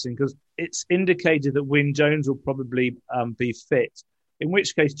interesting because it's indicated that Wynne-Jones will probably be fit. In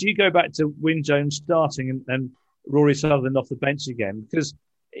which case, do you go back to Wynne-Jones starting and Rory Sutherland off the bench again? Because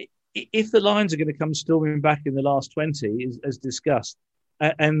if the Lions are going to come storming back in the last 20, as discussed,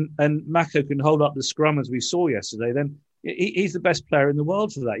 and Mako can hold up the scrum as we saw yesterday, then he's the best player in the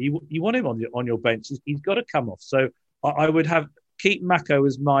world for that. You want him on your bench. He's got to come off. So I would keep Mako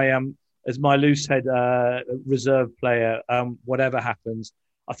as my loose head reserve player, whatever happens.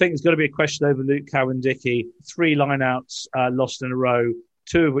 I think there's got to be a question over Luke Cowan-Dickie. 3 lineouts lost in a row,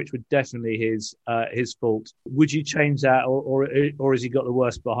 2 of which were definitely his fault. Would you change that, or has he got the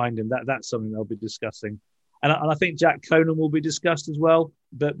worst behind him? That's something they'll be discussing. And I think Jack Conan will be discussed as well.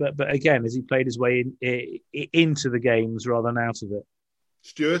 But again, has he played his way into the games rather than out of it?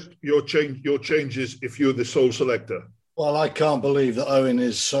 Stuart, your changes if you're the sole selector. Well, I can't believe that Owen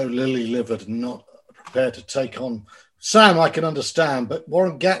is so lily-livered and not prepared to take on Sam. I can understand, but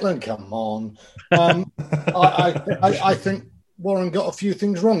Warren Gatland, come on. I think Warren got a few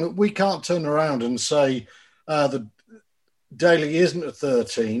things wrong. We can't turn around and say that Daly isn't a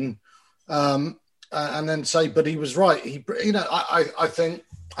 13, and then say, but he was right. I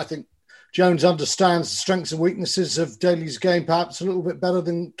think Jones understands the strengths and weaknesses of Daly's game perhaps a little bit better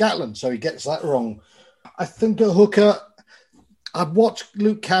than Gatland, so he gets that wrong. I think at hooker, I've watched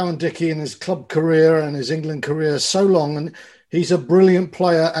Luke Cowan-Dickie in his club career and his England career so long, and he's a brilliant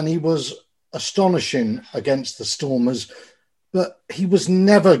player, and he was astonishing against the Stormers, but he was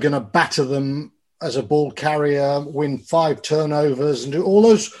never going to batter them as a ball carrier, win 5 turnovers, and do all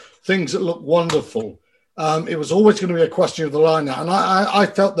those things that look wonderful. It was always going to be a question of the line now, and I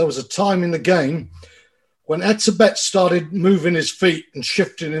felt there was a time in the game when Etzebeth started moving his feet and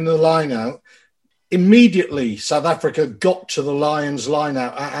shifting in the line out. Immediately, South Africa got to the Lions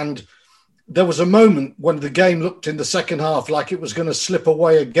line-out, and there was a moment when the game looked in the second half like it was going to slip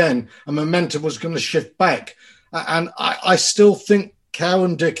away again and momentum was going to shift back. And I still think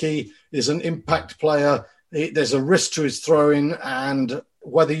Cowan-Dickie is an impact player. There's a risk to his throwing, and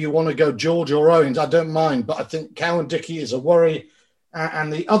whether you want to go George or Owens, I don't mind. But I think Cowan-Dickie is a worry.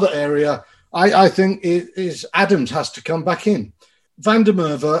 And the other area, I think, is Adams has to come back in. Van der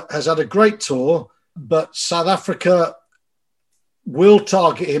Merwe has had a great tour, but South Africa will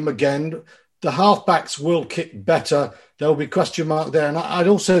target him again. The halfbacks will kick better. There will be question mark there. And I'd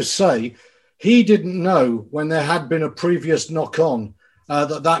also say he didn't know when there had been a previous knock-on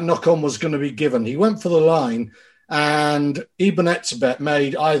that knock-on was going to be given. He went for the line, and Eben Etzebeth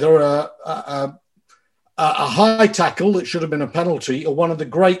made either a high tackle that should have been a penalty or one of the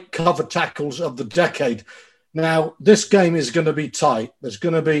great cover tackles of the decade. Now, this game is going to be tight. There's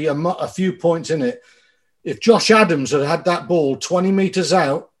going to be a few points in it. If Josh Adams had that ball 20 metres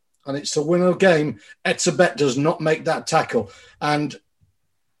out and it's the winner game, Etzebeth does not make that tackle. And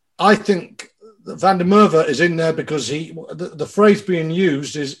I think Van der Merwe is in there because the phrase being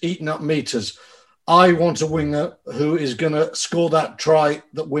used is eating up metres. I want a winger who is going to score that try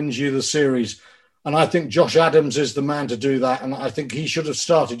that wins you the series. And I think Josh Adams is the man to do that. And I think he should have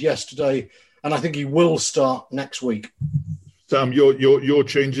started yesterday. And I think he will start next week. Sam, your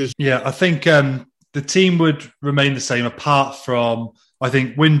changes? Yeah, I think the team would remain the same apart from, I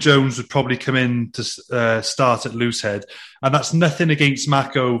think Wyn Jones would probably come in to start at loosehead. And that's nothing against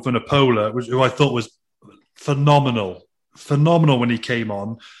Mako Vunipola, who I thought was phenomenal when he came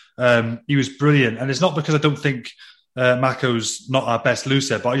on. He was brilliant. And it's not because I don't think Mako's not our best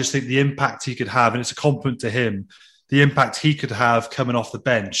loosehead, but I just think the impact he could have, and it's a compliment to him, the impact he could have coming off the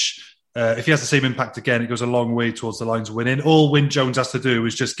bench. If he has the same impact again, it goes a long way towards the Lions winning. All Wyn Jones has to do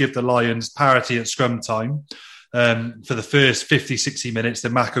is just give the Lions parity at scrum time for the first 50, 60 minutes.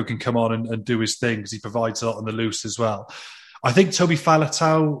 Then Mako can come on and do his thing because he provides a lot on the loose as well. I think Toby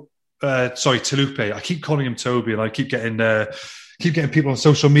Faletau, Taulupe, I keep calling him Toby and I keep getting people on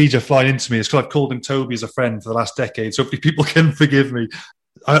social media flying into me. It's because I've called him Toby as a friend for the last decade. So hopefully people can forgive me.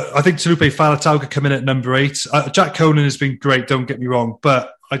 I think Taulupe Faletau could come in at number 8. Jack Conan has been great, don't get me wrong,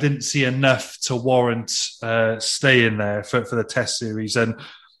 but I didn't see enough to warrant staying there for the Test series. And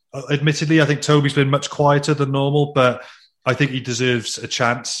admittedly, I think Toby's been much quieter than normal, but I think he deserves a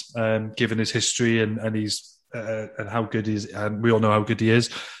chance given his history and he's and how good he is. And we all know how good he is.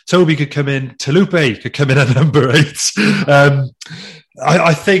 Toby could come in. Taulupe could come in at number 8.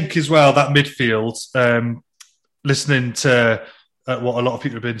 I think as well that midfield, listening to what a lot of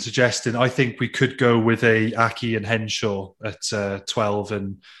people have been suggesting, I think we could go with a Aki and Henshaw at 12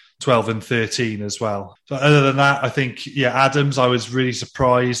 and 13 as well. So other than that, I think, Adams, I was really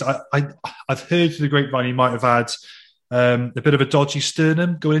surprised. I've heard through the grapevine he might have had a bit of a dodgy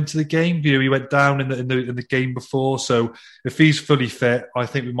sternum going into the game. He went down in the game before. So if he's fully fit, I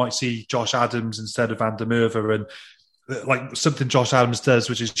think we might see Josh Adams instead of Van der Merwe. And like something Josh Adams does,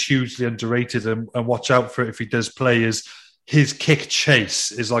 which is hugely underrated, and watch out for it if he does play, is his kick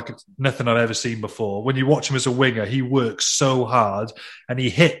chase is like nothing I've ever seen before. When you watch him as a winger, he works so hard and he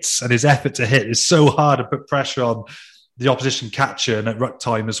hits, and his effort to hit is so hard to put pressure on the opposition catcher, and at ruck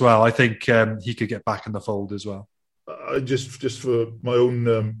time as well. I think he could get back in the fold as well. Just for my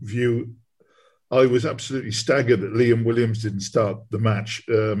own view, I was absolutely staggered that Liam Williams didn't start the match,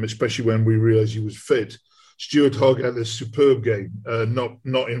 especially when we realised he was fit. Stuart Hogg had a superb game,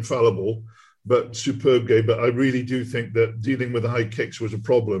 not infallible, but superb game. But I really do think that dealing with the high kicks was a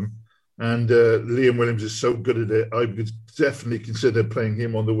problem. And Liam Williams is so good at it, I would definitely consider playing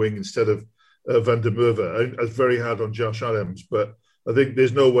him on the wing instead of Van der Merwe. I was very hard on Josh Adams, but I think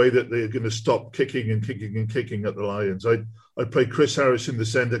there's no way that they're going to stop kicking and kicking and kicking at the Lions. I'd play Chris Harris in the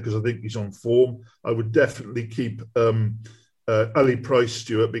centre because I think he's on form. I would definitely keep Ali Price,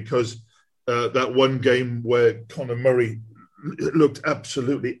 Stuart, because that one game where Conor Murray looked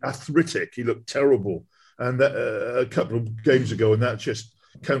absolutely arthritic. He looked terrible. And that, a couple of games ago, and that just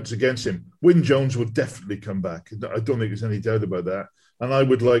counts against him. Wyn Jones will definitely come back. I don't think there's any doubt about that. And I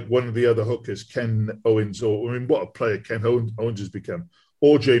would like one of the other hookers, Ken Owens, what a player Ken Owens has become,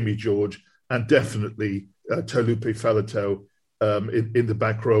 or Jamie George, and definitely Taulupe Faletau in the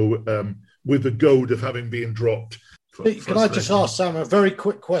back row with the goad of having been dropped. Can I just ask Sam a very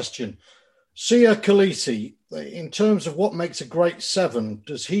quick question? Siya Kolisi, in terms of what makes a great 7,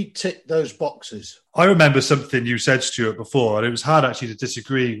 does he tick those boxes? I remember something you said, Stuart, before, and it was hard actually to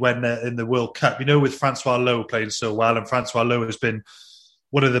disagree when in the World Cup. You know, with Francois Lowe playing so well, and Francois Lowe has been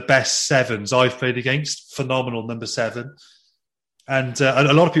one of the best 7s I've played against. Phenomenal number 7. And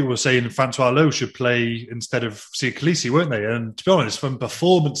a lot of people were saying Francois Lowe should play instead of Siya Kolisi, weren't they? And to be honest, from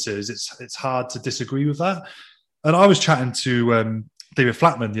performances, it's hard to disagree with that. And I was chatting to David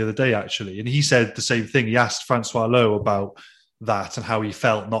Flatman the other day, actually, and he said the same thing. He asked Francois Lowe about that and how he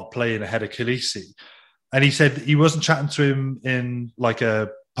felt not playing ahead of Kolisi. And he said he wasn't chatting to him in like a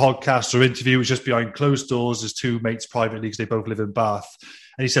podcast or interview. It was just behind closed doors as two mates privately because they both live in Bath.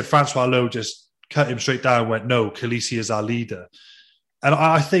 And he said Francois Lowe just cut him straight down and went, no, Khaleesi is our leader. And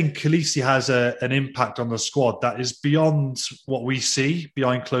I think Khaleesi has an impact on the squad that is beyond what we see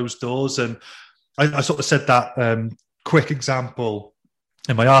behind closed doors. And I sort of said that quick example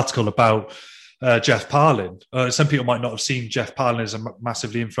in my article about Jeff Parlin. Some people might not have seen Jeff Parlin as a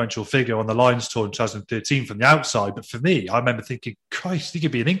massively influential figure on the Lions tour in 2013 from the outside. But for me, I remember thinking, Christ, he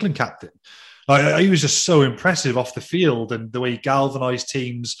could be an England captain. He was just so impressive off the field and the way he galvanised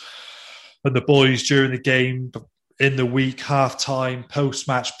teams and the boys during the game, in the week, half-time,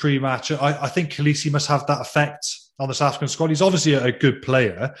 post-match, pre-match. I think Khaleesi must have that effect on the South African squad. He's obviously a good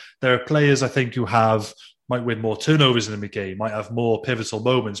player. There are players, I think, who might win more turnovers in the game, might have more pivotal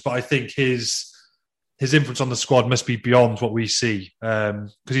moments. But I think his influence on the squad must be beyond what we see. Because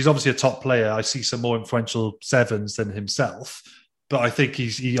he's obviously a top player. I see some more influential sevens than himself. But I think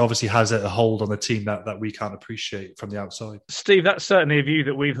he obviously has a hold on the team that we can't appreciate from the outside. Steve, that's certainly a view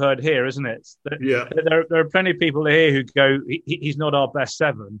that we've heard here, isn't it? Yeah. There are plenty of people here who go, he's not our best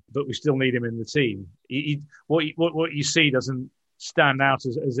seven, but we still need him in the team. What you see doesn't stand out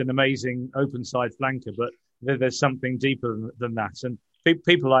as an amazing open side flanker, but there's something deeper than that. And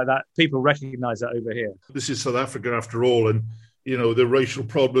people like that, people recognise that over here. This is South Africa after all. And, the racial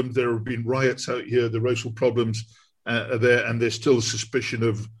problems, there have been riots out here, the racial problems are there, and there's still a suspicion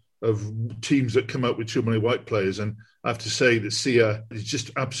of teams that come out with too many white players. And I have to say that Siya is just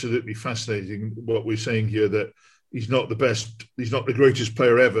absolutely fascinating. What we're saying here, that he's not the best, he's not the greatest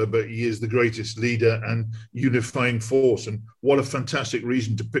player ever, but he is the greatest leader and unifying force. And what a fantastic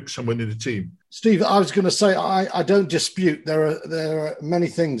reason to pick someone in the team. Steve, I was going to say, I don't dispute there are many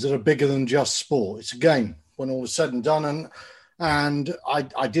things that are bigger than just sport. It's a game when all is said and done. And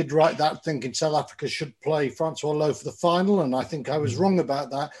I did write that thinking South Africa should play Francois Lowe for the final. And I think I was wrong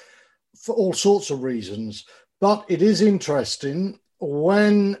about that for all sorts of reasons. But it is interesting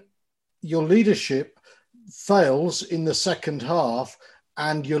when your leadership fails in the second half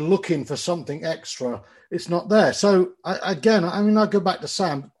and you're looking for something extra, it's not there. So I go back to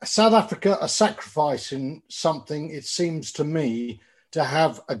Sam. South Africa are sacrificing something, it seems to me, to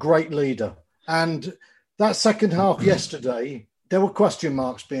have a great leader. And that second half yesterday, there were question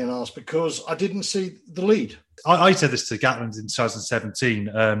marks being asked because I didn't see the lead. I said this to Gatland in 2017.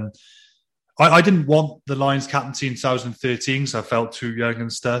 I didn't want the Lions captaincy in 2013 because I felt too young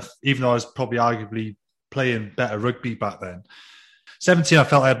and stuff, even though I was probably arguably playing better rugby back then. 17, I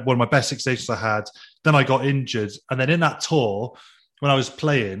felt I had one of my best 6 stations I had. Then I got injured. And then in that tour, when I was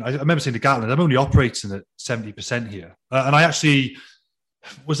playing, I remember saying to Gatland, I'm only operating at 70% here. And I actually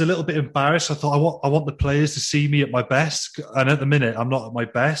was a little bit embarrassed. I thought, I want the players to see me at my best. And at the minute, I'm not at my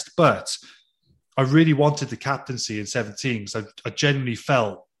best. But I really wanted the captaincy in 17 because I genuinely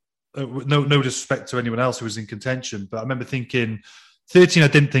felt, no disrespect to anyone else who was in contention, but I remember thinking, 13, I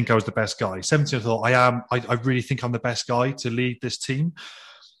didn't think I was the best guy. 17, I thought, I really think I'm the best guy to lead this team.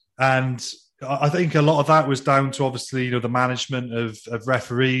 And I think a lot of that was down to, obviously, the management of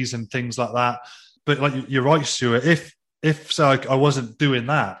referees and things like that. But like you're right, Stuart, if so, I wasn't doing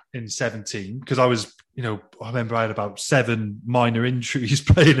that in 17, because I was, I remember I had about 7 minor injuries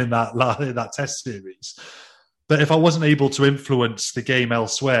playing in that test series. But if I wasn't able to influence the game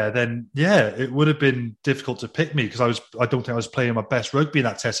elsewhere, then it would have been difficult to pick me because I don't think I was playing my best rugby in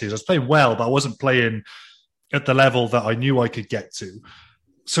that test series. I was playing well, but I wasn't playing at the level that I knew I could get to.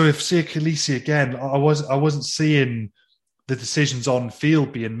 So if Siya Kolisi again, I wasn't seeing the decisions on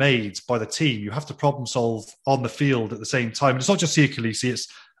field being made by the team. You have to problem solve on the field at the same time. And it's not just Siya Kolisi, it's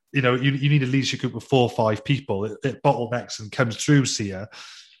you need a leadership group of 4 or 5 people. It bottlenecks and comes through Siya.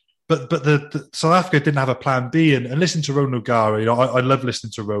 But the South Africa didn't have a plan B. And listen to Ronan O'Gara. I love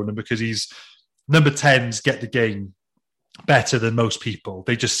listening to Ronan because he's number 10s get the game better than most people.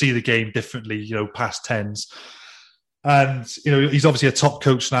 They just see the game differently, past 10s. And, he's obviously a top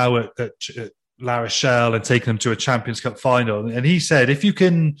coach now at La Rochelle and taking them to a Champions Cup final. And he said, if you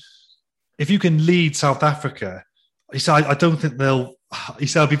can lead South Africa, he said, I don't think he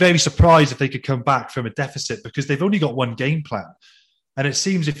said, I'd be very surprised if they could come back from a deficit because they've only got one game plan. And it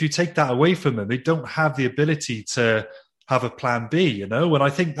seems if you take that away from them, they don't have the ability to have a plan B, And I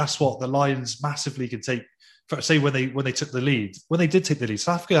think that's what the Lions massively can take. Say when they took the lead, when they did take the lead,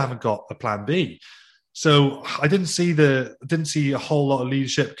 South Africa haven't got a plan B. So I didn't see a whole lot of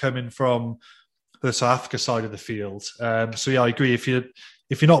leadership coming from the South Africa side of the field. So I agree. If you're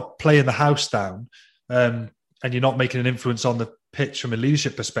not playing the house down and you're not making an influence on the pitch from a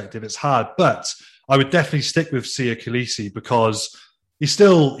leadership perspective, it's hard. But I would definitely stick with Siya Kolisi because He's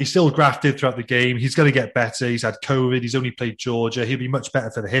still grafted throughout the game. He's going to get better. He's had COVID. He's only played Georgia. He'll be much better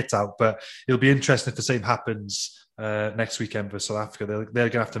for the hit out, but it'll be interesting if the same happens next weekend for South Africa. They're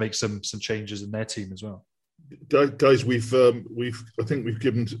going to have to make some changes in their team as well. Guys, I think we've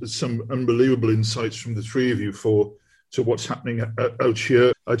given some unbelievable insights from the three of you to what's happening out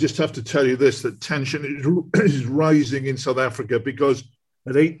here. I just have to tell you this, that tension is rising in South Africa because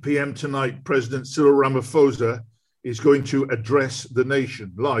at 8 p.m. tonight, President Cyril Ramaphosa is going to address the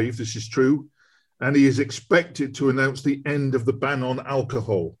nation live. This is true. And he is expected to announce the end of the ban on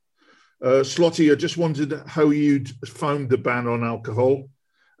alcohol. Slotty, I just wondered how you'd found the ban on alcohol,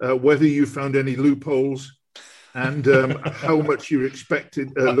 whether you found any loopholes, and how much you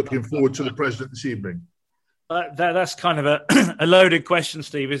expected looking forward to the president this evening. That's kind of a loaded question,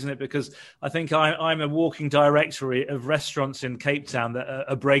 Steve, isn't it? Because I think I'm a walking directory of restaurants in Cape Town that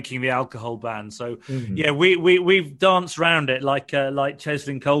are breaking the alcohol ban. So, yeah, we've danced around it like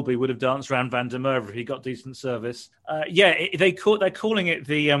Cheslin Colby would have danced around Van der Merwe if he got decent service. They're calling it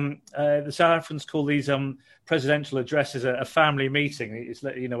the South Africans call these presidential addresses a family meeting. It's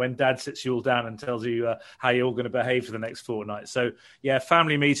when Dad sits you all down and tells you how you're all going to behave for the next fortnight. So, yeah,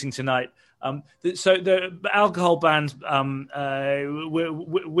 family meeting tonight. So the alcohol bans, we're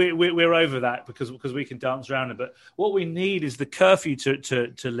over that because we can dance around it. But what we need is the curfew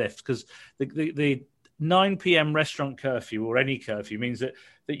to lift, because the 9 p.m. restaurant curfew or any curfew means that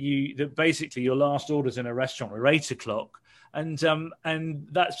basically your last orders in a restaurant are 8 o'clock, and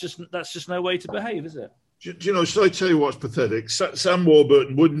that's just no way to behave, is it? Do you know? Shall I tell you what's pathetic? Sam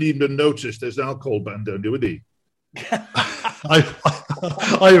Warburton wouldn't even have noticed there's an alcohol ban down there, would he? I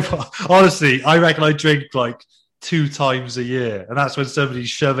honestly, I reckon I drink like 2 times a year, and that's when somebody's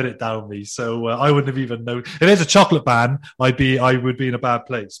shoving it down me. So I wouldn't have even known. If there's a chocolate ban, I would be in a bad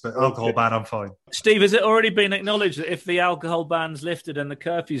place. But alcohol ban, I'm fine. Steve, has it already been acknowledged that if the alcohol ban's lifted and the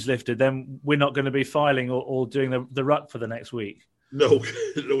curfew's lifted, then we're not going to be filing or doing the ruck for the next week? No,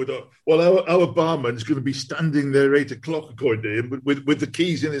 we're not. Well, our barman's going to be standing there 8 o'clock, according to him, with the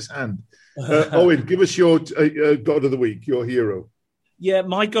keys in his hand. Owen, give us your God of the Week, your hero. Yeah,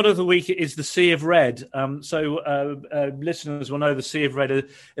 my God of the Week is the Sea of Red. Listeners will know the Sea of Red are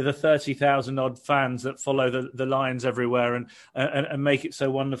the 30,000 odd fans that follow the Lions everywhere and make it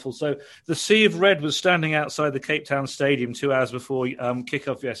so wonderful. So the Sea of Red was standing outside the Cape Town Stadium 2 hours before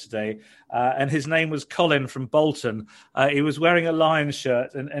kickoff yesterday, and his name was Colin from Bolton. He was wearing a Lions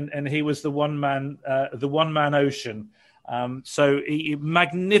shirt, and he was the one man ocean.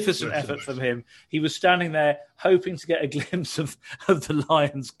 Magnificent effort from him. He was standing there hoping to get a glimpse of the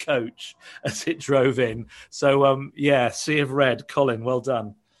Lions coach as it drove in. So, Sea of Red. Colin, well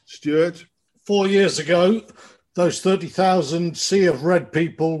done. Stuart? 4 years ago, those 30,000 Sea of Red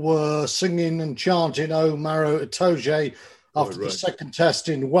people were singing and chanting "Oh, Maro Itoje" after the second test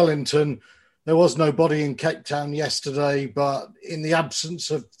in Wellington. There was nobody in Cape Town yesterday, but in the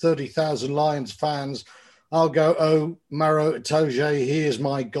absence of 30,000 Lions fans, I'll go, "Oh, Maro Itoje, he is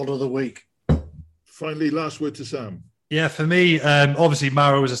my God of the Week." Finally, last word to Sam. Yeah, for me, obviously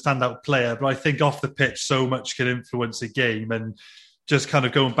Maro is a standout player, but I think off the pitch so much can influence a game. And just kind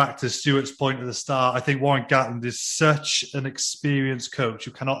of going back to Stuart's point at the start, I think Warren Gatland is such an experienced coach.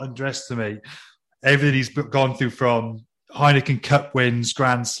 You cannot underestimate everything he's gone through, from Heineken Cup wins,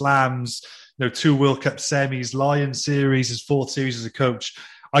 Grand Slams, 2 World Cup semis, Lions series, his 4th series as a coach.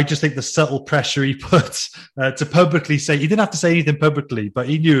 I just think the subtle pressure he put to publicly say, he didn't have to say anything publicly, but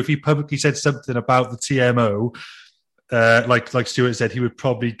he knew if he publicly said something about the TMO, like Stuart said, he would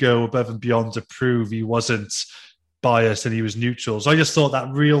probably go above and beyond to prove he wasn't biased and he was neutral. So I just thought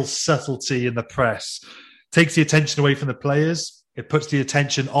that real subtlety in the press takes the attention away from the players. It puts the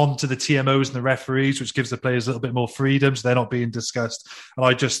attention onto the TMOs and the referees, which gives the players a little bit more freedom, so they're not being discussed. And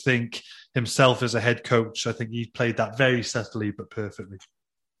I just think himself as a head coach, I think he played that very subtly but perfectly.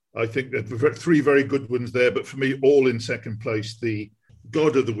 I think that 3 very good ones there, but for me, all in second place, the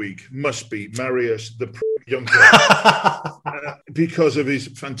God of the Week must be Marius, the Juncker, because of his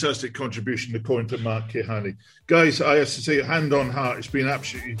fantastic contribution, according to Mark Kihani. Guys, I have to say, hand on heart, it's been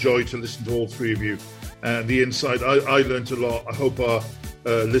absolutely joy to listen to all 3 of you. And the insight, I learned a lot. I hope our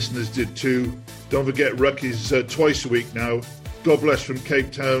listeners did too. Don't forget, Ruck is twice a week now. God bless from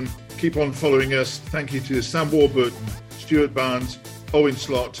Cape Town. Keep on following us. Thank you to Sam Warburton, Stuart Barnes, Owen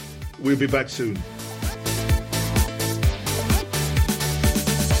Slot. We'll be back soon.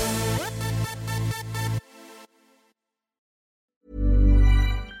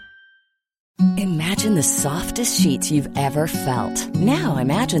 imagine the softest sheets you've ever felt. Now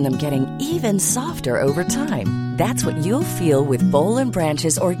imagine them getting even softer over time. That's what you'll feel with Boll &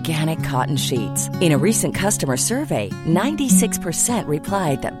 Branch's organic cotton sheets. In a recent customer survey, 96%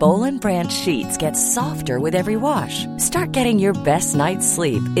 replied that Boll & Branch sheets get softer with every wash. Start getting your best night's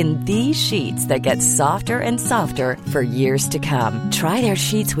sleep in these sheets that get softer and softer for years to come. Try their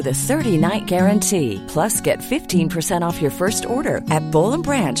sheets with a 30-night guarantee. Plus, get 15% off your first order at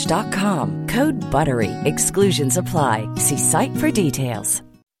bollandbranch.com. Code BUTTERY. Exclusions apply. See site for details.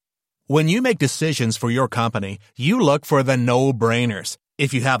 When you make decisions for your company, you look for the no-brainers.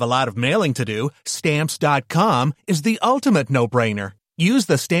 If you have a lot of mailing to do, Stamps.com is the ultimate no-brainer. Use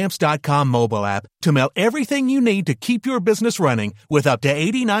the Stamps.com mobile app to mail everything you need to keep your business running with up to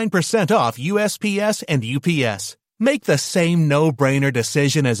 89% off USPS and UPS. Make the same no-brainer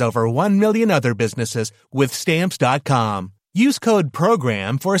decision as over 1 million other businesses with Stamps.com. Use code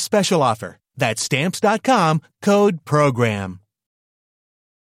PROGRAM for a special offer. That's Stamps.com, code PROGRAM.